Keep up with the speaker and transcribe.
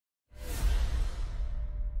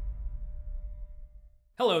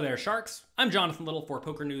Hello there, Sharks. I'm Jonathan Little for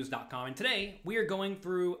PokerNews.com, and today we are going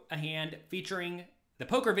through a hand featuring the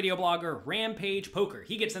poker video blogger Rampage Poker.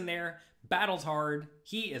 He gets in there, battles hard.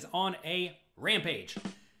 He is on a rampage.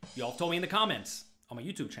 Y'all have told me in the comments on my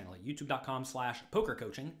YouTube channel at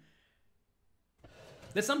youtube.com/pokercoaching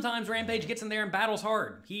that sometimes Rampage gets in there and battles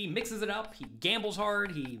hard. He mixes it up, he gambles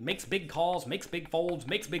hard, he makes big calls, makes big folds,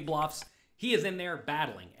 makes big bluffs. He is in there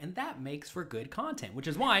battling, and that makes for good content, which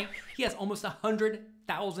is why he has almost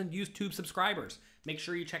 100,000 YouTube subscribers. Make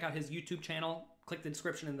sure you check out his YouTube channel. Click the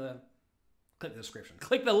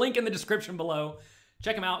link in the description below.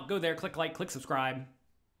 Check him out. Go there, click like, click subscribe.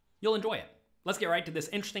 You'll enjoy it. Let's get right to this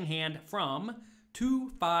interesting hand from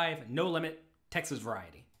 2-5 No Limit Texas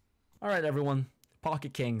Variety. All right, everyone.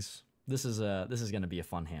 Pocket Kings. This is going to be a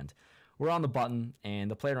fun hand. We're on the button, and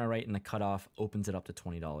the player on my right in the cutoff opens it up to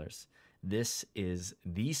 $20. This is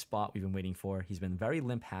the spot we've been waiting for. He's been very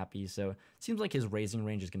limp happy, so it seems like his raising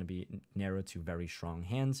range is going to be narrowed to very strong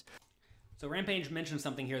hands. So Rampage mentioned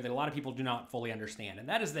something here that a lot of people do not fully understand, and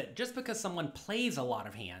that is that just because someone plays a lot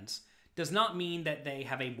of hands does not mean that they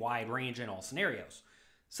have a wide range in all scenarios.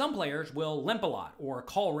 Some players will limp a lot or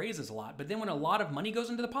call raises a lot, but then when a lot of money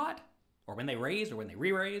goes into the pot, or when they raise or when they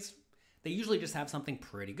re-raise, they usually just have something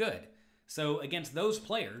pretty good. So against those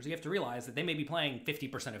players, you have to realize that they may be playing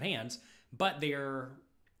 50% of hands, but their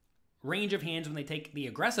range of hands when they take the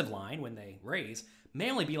aggressive line, when they raise, may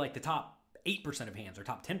only be like the top 8% of hands or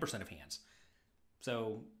top 10% of hands.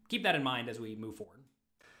 So keep that in mind as we move forward.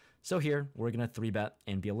 So here, we're going to 3-bet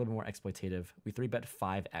and be a little more exploitative. We 3-bet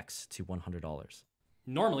 5x to $100.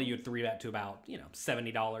 Normally, you'd 3-bet to about,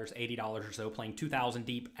 $70, $80 or so, playing 2,000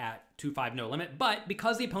 deep at 2-5 no limit. But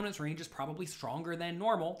because the opponent's range is probably stronger than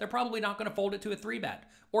normal, they're probably not going to fold it to a 3-bet.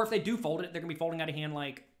 Or if they do fold it, they're going to be folding out a hand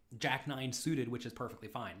like Jack 9 suited, which is perfectly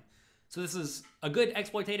fine. So this is a good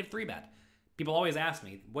exploitative 3-bet. People always ask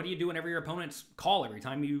me, what do you do whenever your opponents call every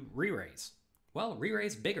time you re-raise? Well,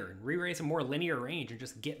 re-raise bigger and re-raise a more linear range and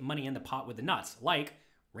just get money in the pot with the nuts, like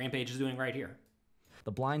Rampage is doing right here.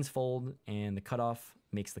 The blinds fold and the cutoff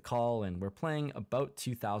makes the call, and we're playing about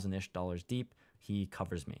 $2,000-ish deep. He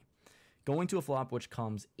covers me. Going to a flop which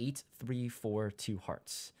comes 8-3-4 2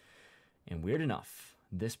 hearts. And weird enough,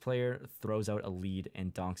 this player throws out a lead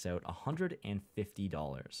and donks out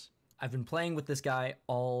 $150. I've been playing with this guy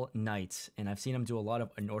all night, and I've seen him do a lot of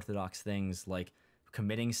unorthodox things like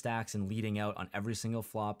committing stacks and leading out on every single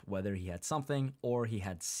flop, whether he had something or he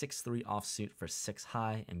had 6-3 offsuit for 6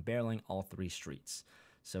 high and barreling all 3 streets.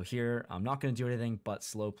 So here, I'm not going to do anything but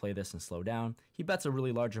slow play this and slow down. He bets a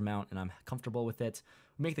really large amount, and I'm comfortable with it.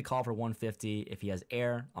 We make the call for 150. If he has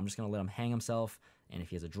air, I'm just going to let him hang himself. And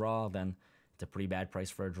if he has a draw, then it's a pretty bad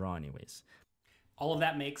price for a draw anyways. All of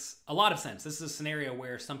that makes a lot of sense. This is a scenario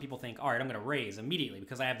where some people think, all right, I'm going to raise immediately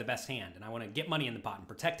because I have the best hand, and I want to get money in the pot and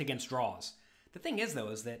protect against draws. The thing is, though,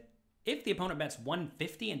 is that if the opponent bets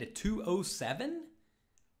 150 into 207,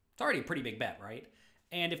 it's already a pretty big bet, right?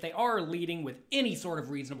 And if they are leading with any sort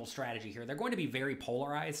of reasonable strategy here, they're going to be very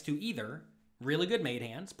polarized to either really good made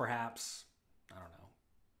hands, perhaps, I don't know,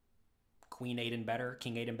 Queen 8 and better,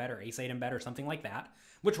 King 8 and better, Ace 8 and better, something like that,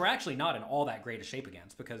 which we're actually not in all that great a shape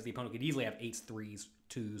against because the opponent could easily have 8s, 3s,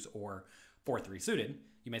 2s, or 4-3 suited.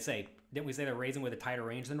 You may say, didn't we say they're raising with a tighter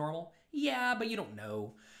range than normal? Yeah, but you don't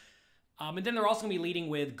know. And then they're also going to be leading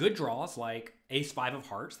with good draws like Ace 5 of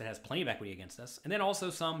hearts that has plenty of equity against us. And then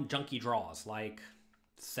also some junky draws like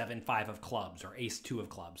 7-5 of clubs or Ace 2 of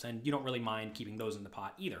clubs. And you don't really mind keeping those in the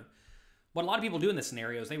pot either. What a lot of people do in this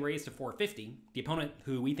scenario is they raise to 450. The opponent,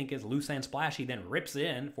 who we think is loose and splashy, then rips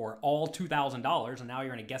in for all $2,000. And now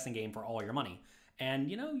you're in a guessing game for all your money.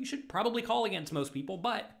 And, you should probably call against most people.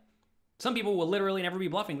 But some people will literally never be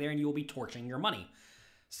bluffing there and you will be torching your money.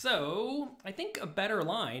 So I think a better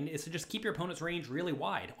line is to just keep your opponent's range really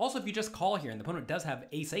wide. Also, if you just call here and the opponent does have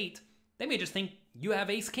Ace 8, they may just think you have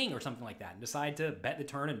Ace King or something like that and decide to bet the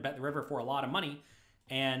turn and bet the river for a lot of money.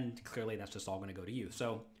 And clearly that's just all going to go to you.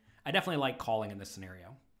 So I definitely like calling in this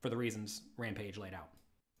scenario for the reasons Rampage laid out.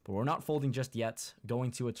 But we're not folding just yet.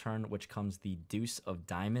 Going to a turn which comes the deuce of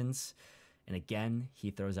diamonds. And again,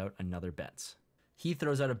 he throws out another bet. He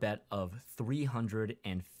throws out a bet of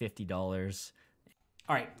 $350.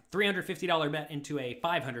 All right, $350 bet into a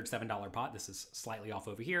 $507 pot. This is slightly off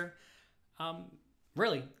over here.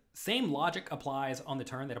 Really, same logic applies on the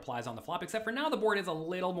turn that applies on the flop, except for now the board is a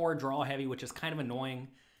little more draw heavy, which is kind of annoying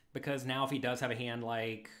because now if he does have a hand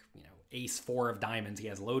like, Ace 4 of diamonds, he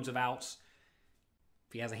has loads of outs.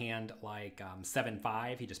 If he has a hand like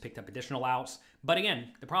 7-5, he just picked up additional outs. But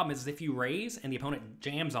again, the problem is if you raise and the opponent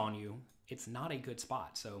jams on you, it's not a good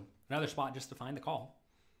spot. So another spot just to find the call.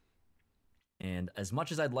 And as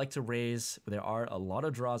much as I'd like to raise, there are a lot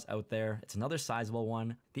of draws out there. It's another sizable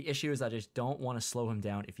one. The issue is I just don't want to slow him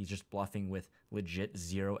down if he's just bluffing with legit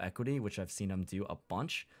 0 equity, which I've seen him do a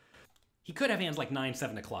bunch. He could have hands like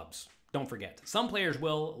 9-7 of clubs. Don't forget. Some players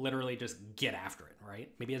will literally just get after it,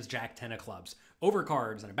 right? Maybe it's Jack 10 of clubs.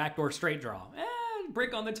 Overcards and a backdoor straight draw.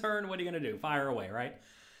 Brick on the turn, what are you going to do? Fire away, right?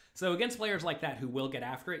 So against players like that who will get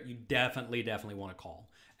after it, you definitely want to call.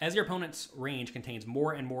 As your opponent's range contains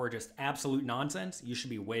more and more just absolute nonsense, you should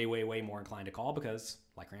be way more inclined to call because,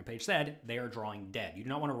 like Rampage said, they are drawing dead. You do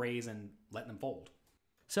not want to raise and let them fold.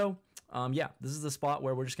 So, yeah, this is the spot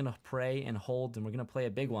where we're just going to pray and hold, and we're going to play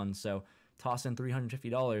a big one. So toss in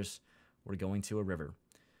 $350. We're going to a river.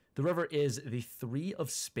 The river is the 3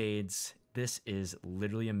 of spades. This is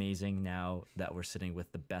literally amazing now that we're sitting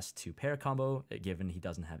with the best 2-pair combo, given he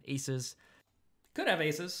doesn't have aces. Could have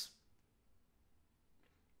aces.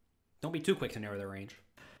 Don't be too quick to narrow their range.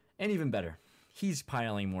 And even better, he's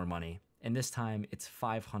piling more money, and this time it's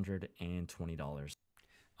 $520.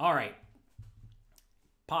 All right.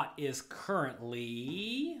 Pot is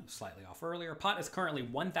currently, slightly off earlier, pot is currently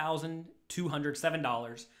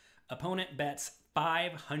 $1,207. Opponent bets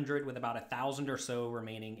 500 with about 1,000 or so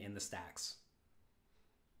remaining in the stacks.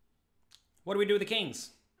 What do we do with the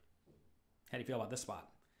kings? How do you feel about this spot?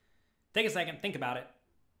 Take a second, think about it,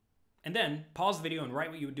 and then pause the video and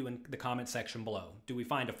write what you would do in the comment section below. Do we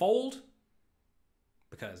find a fold?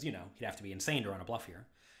 Because, you know, you'd have to be insane to run a bluff here.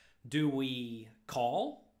 Do we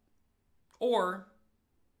call? Or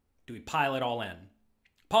do we pile it all in?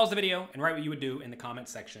 Pause the video and write what you would do in the comment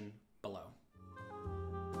section below.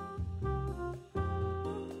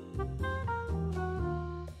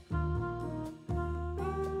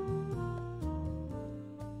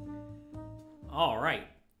 All right,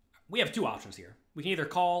 we have 2 options here. We can either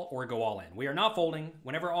call or go all in. We are not folding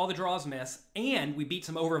whenever all the draws miss and we beat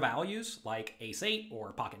some overvalues like ace-8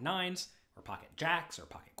 or pocket 9s or pocket jacks or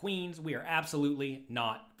pocket queens. We are absolutely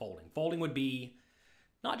not folding. Folding would be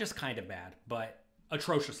not just kind of bad, but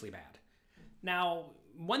atrociously bad. Now,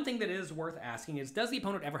 one thing that is worth asking is, does the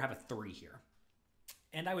opponent ever have a 3 here?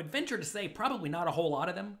 And I would venture to say probably not a whole lot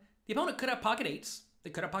of them. The opponent could have pocket 8s. They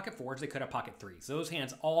could have pocket 4s. They could have pocket 3s. Those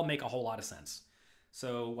hands all make a whole lot of sense.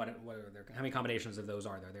 So what are there? How many combinations of those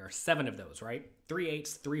are there? There are 7 of those, right? 3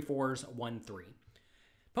 8s, 3 4s, 1 3.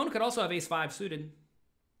 Opponent could also have ace-5 suited.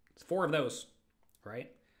 It's 4 of those, right?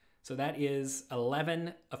 So that is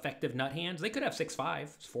 11 effective nut hands. They could have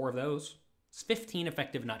 6-5. It's 4 of those. It's 15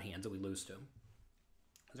 effective nut hands that we lose to.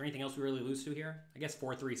 Is there anything else we really lose to here? I guess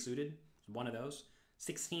 4-3 suited. One of those.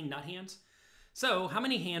 16 nut hands. So how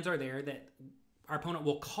many hands are there that our opponent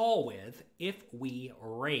will call with if we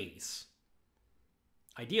raise?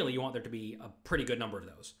 Ideally, you want there to be a pretty good number of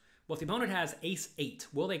those. Well, if the opponent has ace-8,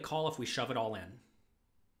 will they call if we shove it all in?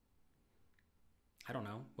 I don't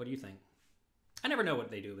know. What do you think? I never know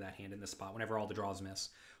what they do with that hand in this spot whenever all the draws miss.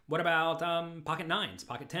 What about pocket 9s,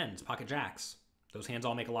 pocket 10s, pocket jacks? Those hands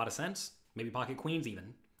all make a lot of sense. Maybe pocket queens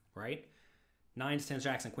even, right? 9s, 10s,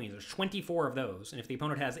 jacks, and queens. There's 24 of those. And if the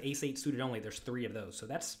opponent has ace-8 suited only, there's 3 of those. So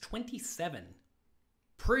that's 27.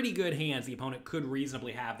 Pretty good hands the opponent could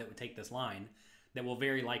reasonably have that would take this line that will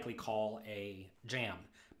very likely call a jam.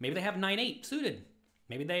 Maybe they have 9-8 suited.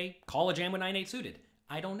 Maybe they call a jam with 9-8 suited.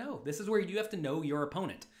 I don't know. This is where you have to know your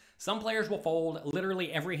opponent. Some players will fold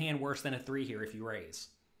literally every hand worse than a 3 here if you raise.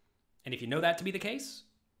 And if you know that to be the case,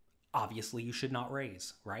 obviously you should not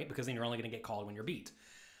raise, right? Because then you're only going to get called when you're beat.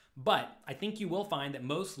 But I think you will find that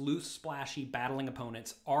most loose, splashy, battling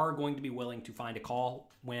opponents are going to be willing to find a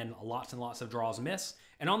call when lots and lots of draws miss.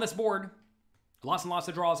 And on this board, lots and lots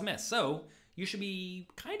of draws miss. So you should be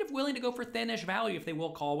kind of willing to go for thin-ish value if they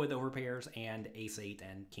will call with overpairs and ace-8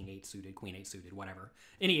 and king-8 suited, queen-8 suited, whatever.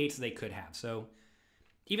 Any 8s they could have. So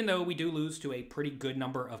even though we do lose to a pretty good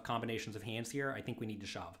number of combinations of hands here, I think we need to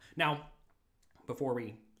shove. Now, before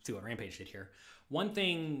we see what Rampage did here, one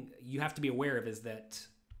thing you have to be aware of is that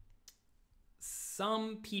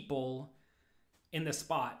some people in this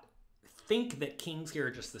spot think that kings here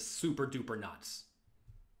are just the super-duper nuts.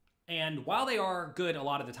 And while they are good a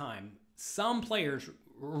lot of the time, some players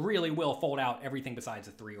really will fold out everything besides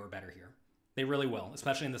a 3 or better here. They really will,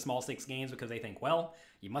 especially in the small stakes games, because they think, well,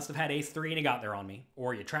 you must have had ace-3 and you got there on me,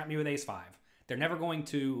 or you trapped me with ace-5. They're never going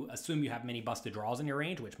to assume you have many busted draws in your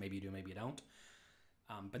range, which maybe you do, maybe you don't.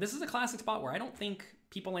 But this is a classic spot where I don't think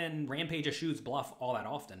people in Rampage's shoes bluff all that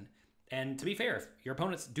often. And to be fair, if your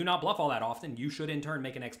opponents do not bluff all that often, you should in turn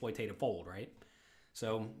make an exploitative fold, right?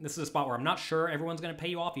 So this is a spot where I'm not sure everyone's going to pay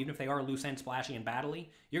you off, even if they are loose and splashy and battly.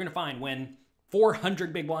 You're going to find when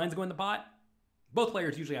 400 big blinds go in the pot, both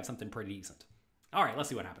players usually have something pretty decent. All right, let's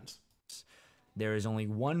see what happens. There is only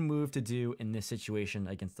one move to do in this situation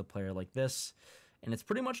against a player like this, and it's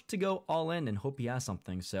pretty much to go all in and hope he has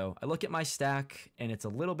something. So I look at my stack, and it's a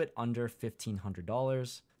little bit under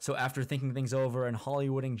 $1,500. So after thinking things over and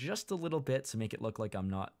Hollywooding just a little bit to make it look like I'm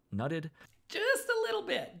not nutted. Just a little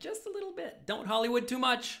bit, just a little bit. Don't Hollywood too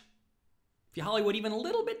much. If you Hollywood even a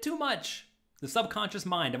little bit too much, the subconscious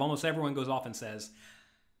mind of almost everyone goes off and says,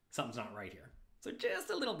 something's not right here. So just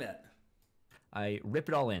a little bit. I rip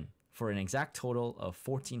it all in for an exact total of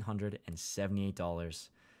 $1,478.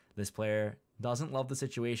 This player doesn't love the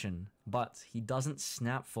situation, but he doesn't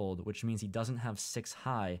snap fold, which means he doesn't have 6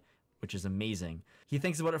 high, which is amazing. He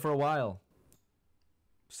thinks about it for a while.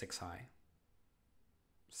 6 high.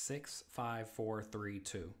 6, 5, 4, 3,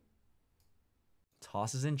 2.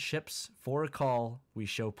 Tosses in chips for a call. We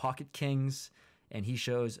show pocket kings, and he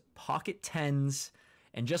shows pocket tens.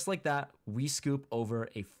 And just like that, we scoop over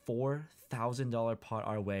a $4,000 pot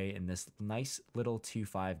our way in this nice little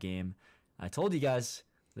 2-5 game. I told you guys,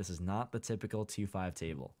 this is not the typical 2-5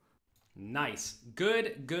 table. Nice.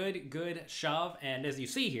 Good, good, good shove. And as you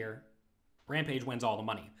see here, Rampage wins all the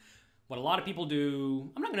money. What a lot of people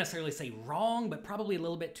do, I'm not going to necessarily say wrong, but probably a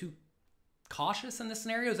little bit too cautious in this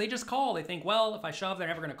scenario, is they just call. They think, well, if I shove, they're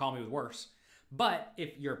never going to call me with worse. But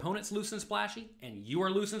if your opponent's loose and splashy, and you are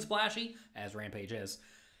loose and splashy, as Rampage is,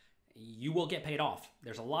 you will get paid off.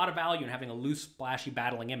 There's a lot of value in having a loose, splashy,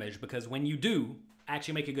 battling image, because when you do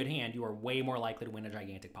actually make a good hand, you are way more likely to win a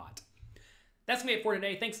gigantic pot. That's going to be it for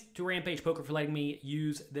today. Thanks to Rampage Poker for letting me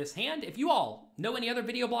use this hand. If you all know any other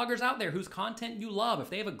video bloggers out there whose content you love, if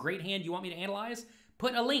they have a great hand you want me to analyze,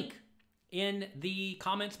 put a link in the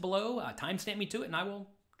comments below. Timestamp me to it, and I will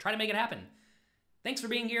try to make it happen. Thanks for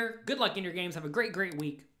being here. Good luck in your games. Have a great, great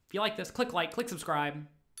week. If you like this, click like, click subscribe, and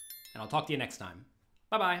I'll talk to you next time.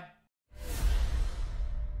 Bye-bye.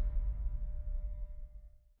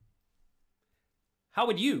 How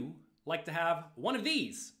would you like to have one of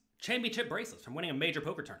these championship bracelets from winning a major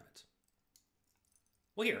poker tournament?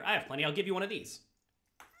 Well, here, I have plenty. I'll give you one of these.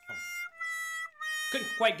 Oh. Couldn't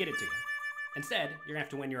quite get it to you. Instead, you're going to have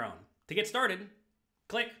to win your own. To get started,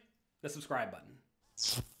 click the subscribe button.